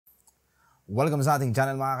Welcome sa ating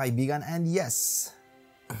channel mga kaibigan, and yes,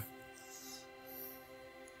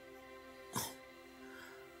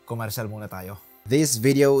 commercial muna tayo. This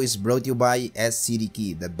video is brought to you by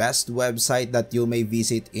SCDKey, the best website that you may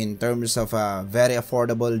visit in terms of very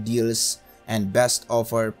affordable deals and best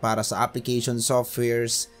offer para sa application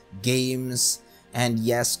softwares, games, and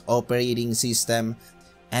yes, operating system.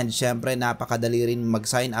 And syempre napakadali rin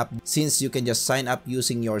mag-sign up since you can just sign up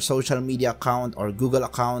using your social media account or Google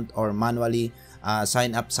account or manually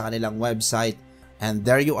sign up sa kanilang website. And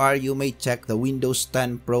there you are, you may check the Windows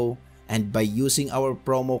 10 Pro, and by using our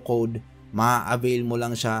promo code, ma-avail mo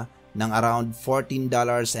lang siya ng around $14.95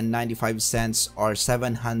 or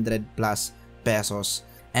 700 plus pesos.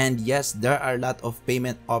 And yes, there are a lot of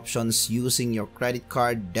payment options using your credit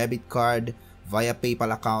card, debit card, via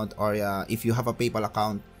PayPal account, or if you have a PayPal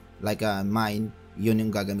account like mine, yun yung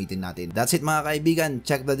gagamitin natin. That's it mga kaibigan.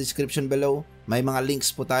 Check the description below. May mga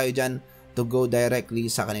links po tayo dyan to go directly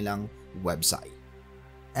sa kanilang website.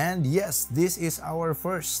 And yes, this is our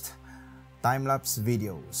first time-lapse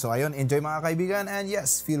video. So ayun, enjoy mga kaibigan, and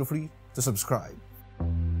yes, feel free to subscribe.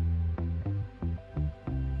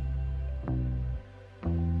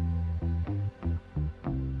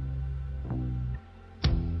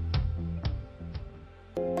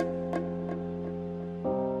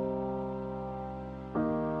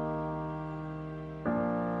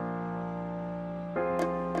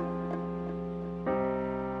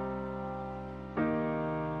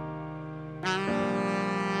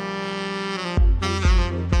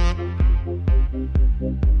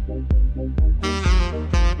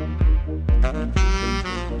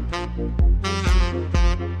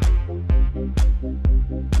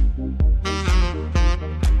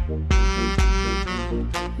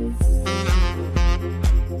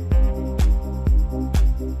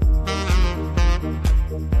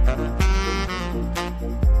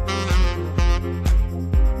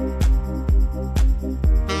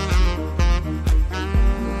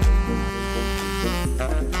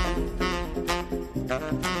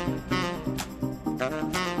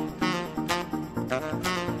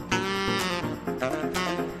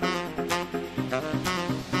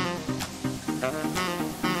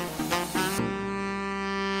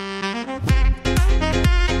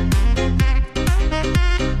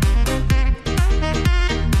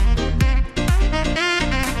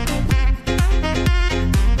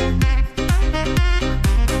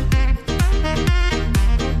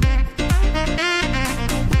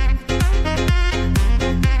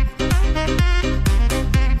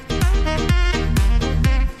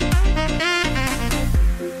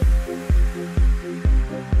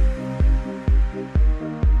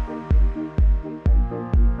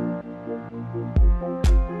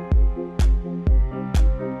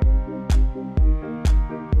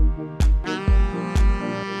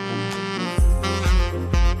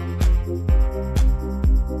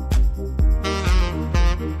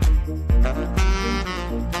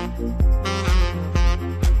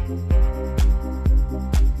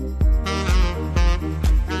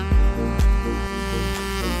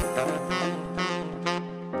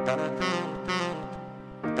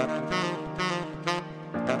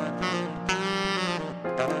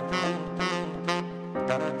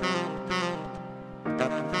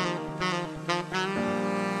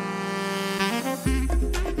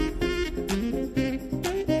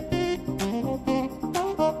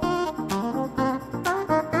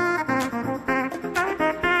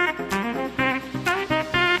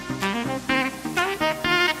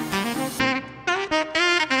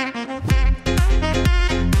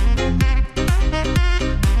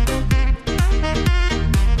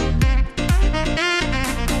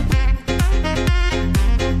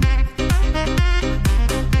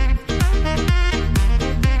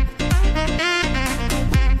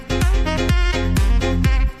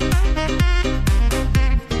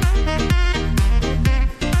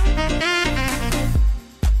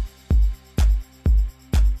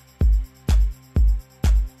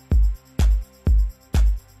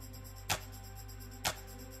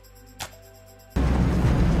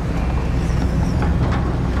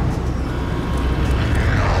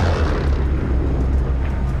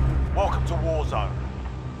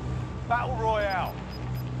 Battle Royale.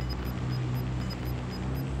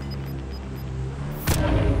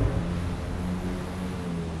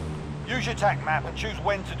 Use your TAC map and choose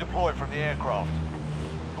when to deploy from the aircraft.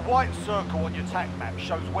 The white circle on your TAC map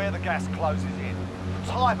shows where the gas closes in.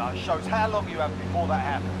 The timer shows how long you have before that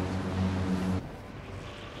happens.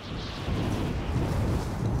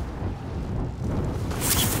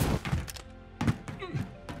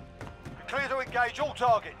 Clear to engage all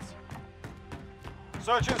targets.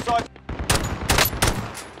 Search inside.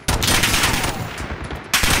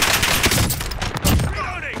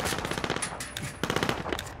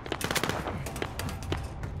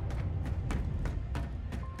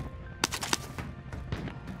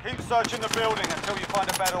 searching the building until you find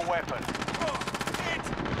a better weapon.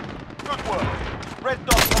 Good work. Red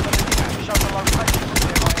dots on the map show the location of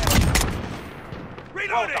nearby enemies.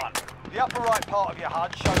 Well done. The upper right part of your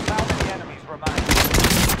HUD shows how many enemies remain.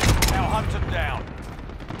 Now hunt them down.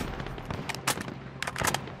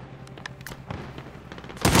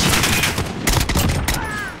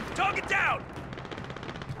 Target down!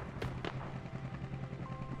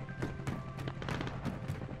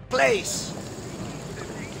 Place!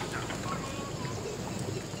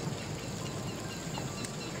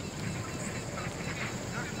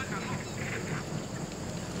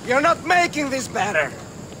 You're not making this better!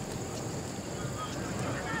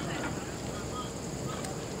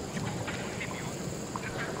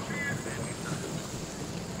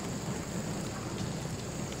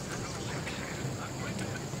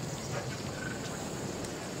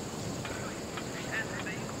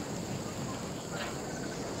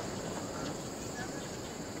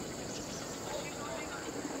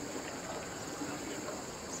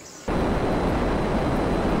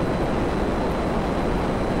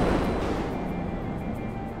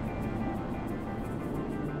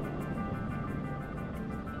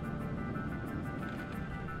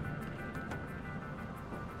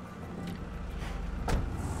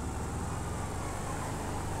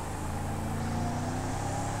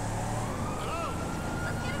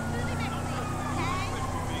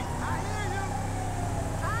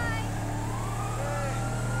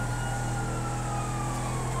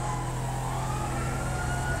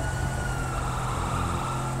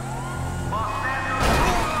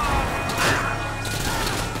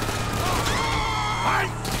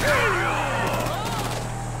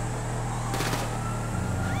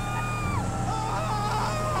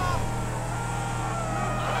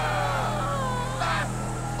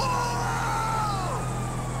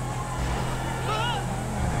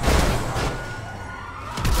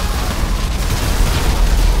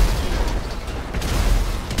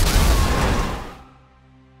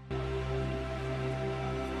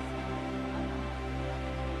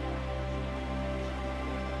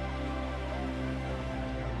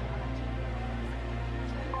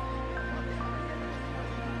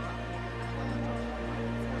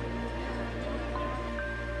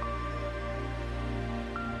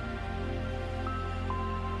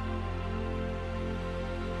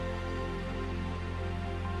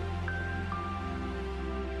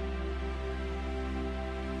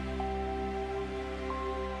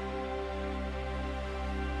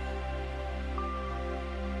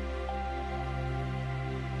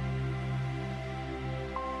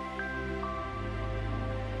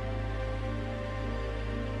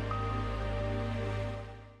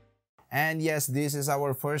 And yes, this is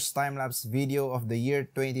our first time-lapse video of the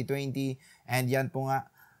year 2020. And yan po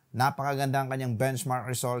nga, napakaganda ang kanyang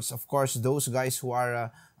benchmark results. Of course, those guys who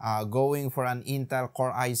are going for an Intel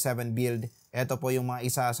Core i7 build, ito po yung mga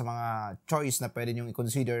isa sa mga choice na pwede nyo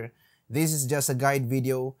i-consider. This is just a guide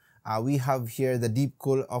video. We have here the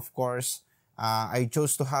DEEPCOOL, of course. I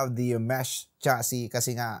chose to have the mesh chassis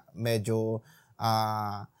kasi nga medyo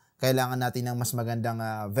kailangan natin ng mas magandang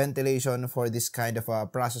ventilation for this kind of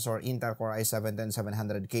processor, Intel Core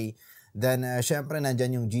i7-10700K. Then, syempre,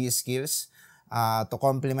 nandyan yung Gskills to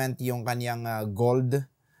complement yung kanyang gold,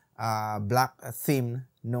 black theme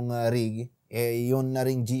nung rig. Yun na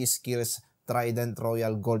ring Gskills Trident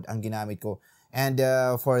Royal Gold ang ginamit ko. And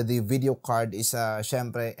for the video card is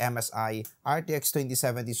syempre MSI RTX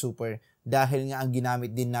 2070 Super dahil nga ang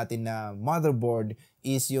ginamit din natin na motherboard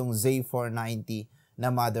is yung Z490 na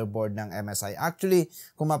motherboard ng MSI. Actually,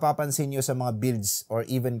 kung mapapansin nyo sa mga builds or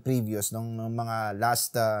even previous nung mga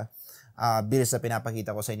last builds na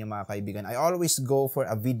pinapakita ko sa inyo mga kaibigan, I always go for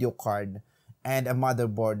a video card and a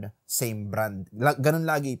motherboard same brand. Ganun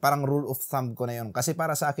lagi, parang rule of thumb ko na yun. Kasi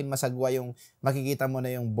para sa akin masagwa yung makikita mo na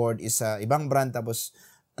yung board is ibang brand tapos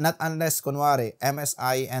not unless kunwari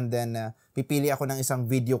MSI and then pipili ako ng isang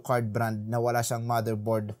video card brand na wala siyang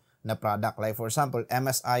motherboard na product. Like for example,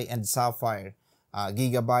 MSI and Sapphire,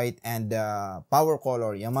 Gigabyte and Power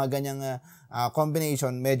Color, yung mga ganyang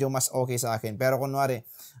combination medyo mas okay sa akin. Pero kunwari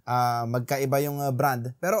magkaiba yung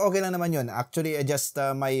brand, pero okay lang naman yun. Actually, just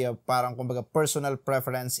my parang kumbaga personal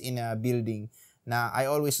preference in building na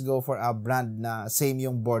I always go for a brand na same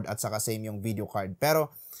yung board at saka same yung video card.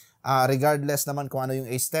 Pero regardless naman kung ano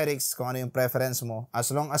yung aesthetics, kung ano yung preference mo,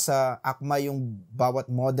 as long as akma yung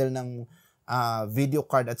bawat model ng video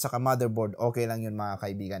card at saka motherboard, okay lang yun mga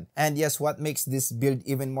kaibigan. And yes, what makes this build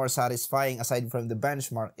even more satisfying aside from the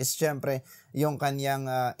benchmark is syempre yung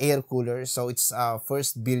kanyang air cooler. So it's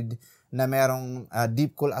first build na merong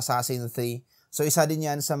DEEPCOOL Assassin 3. So isa din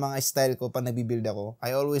yan sa mga style ko pag nagbibuild ako.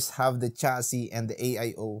 I always have the chassis and the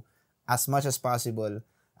AIO as much as possible,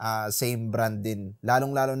 same brand din.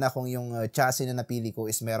 Lalong-lalo na kung yung chassis na napili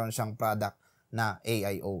ko is meron siyang product na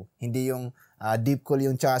AIO. Hindi yung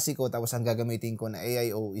DEEPCOOL yung chassis ko tapos ang gagamitin ko na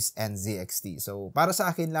AIO is NZXT. So, para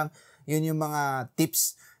sa akin lang, yun yung mga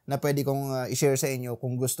tips na pwede kong i-share sa inyo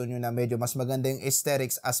kung gusto nyo na medyo mas maganda yung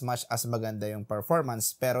aesthetics as much as maganda yung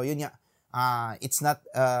performance. Pero yun nga, it's not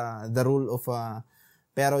the rule of,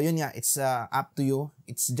 pero yun nga, it's up to you.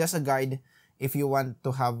 It's just a guide if you want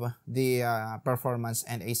to have the performance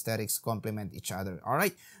and aesthetics complement each other.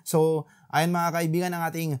 Alright, so ayun mga kaibigan, ang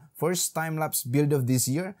ating first time-lapse build of this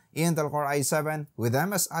year, Intel Core i7 with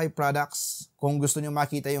MSI products. Kung gusto nyo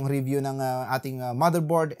makita yung review ng ating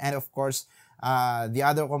motherboard and of course, the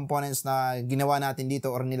other components na ginawa natin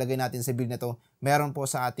dito or nilagay natin sa build na to, meron po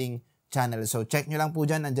sa ating channel. So check nyo lang po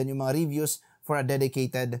dyan, nandyan yung mga reviews for a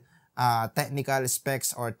dedicated technical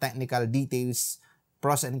specs or technical details,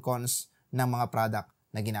 pros and cons ng mga product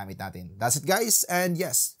na ginamit natin. That's it guys, and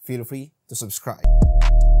yes, feel free to subscribe.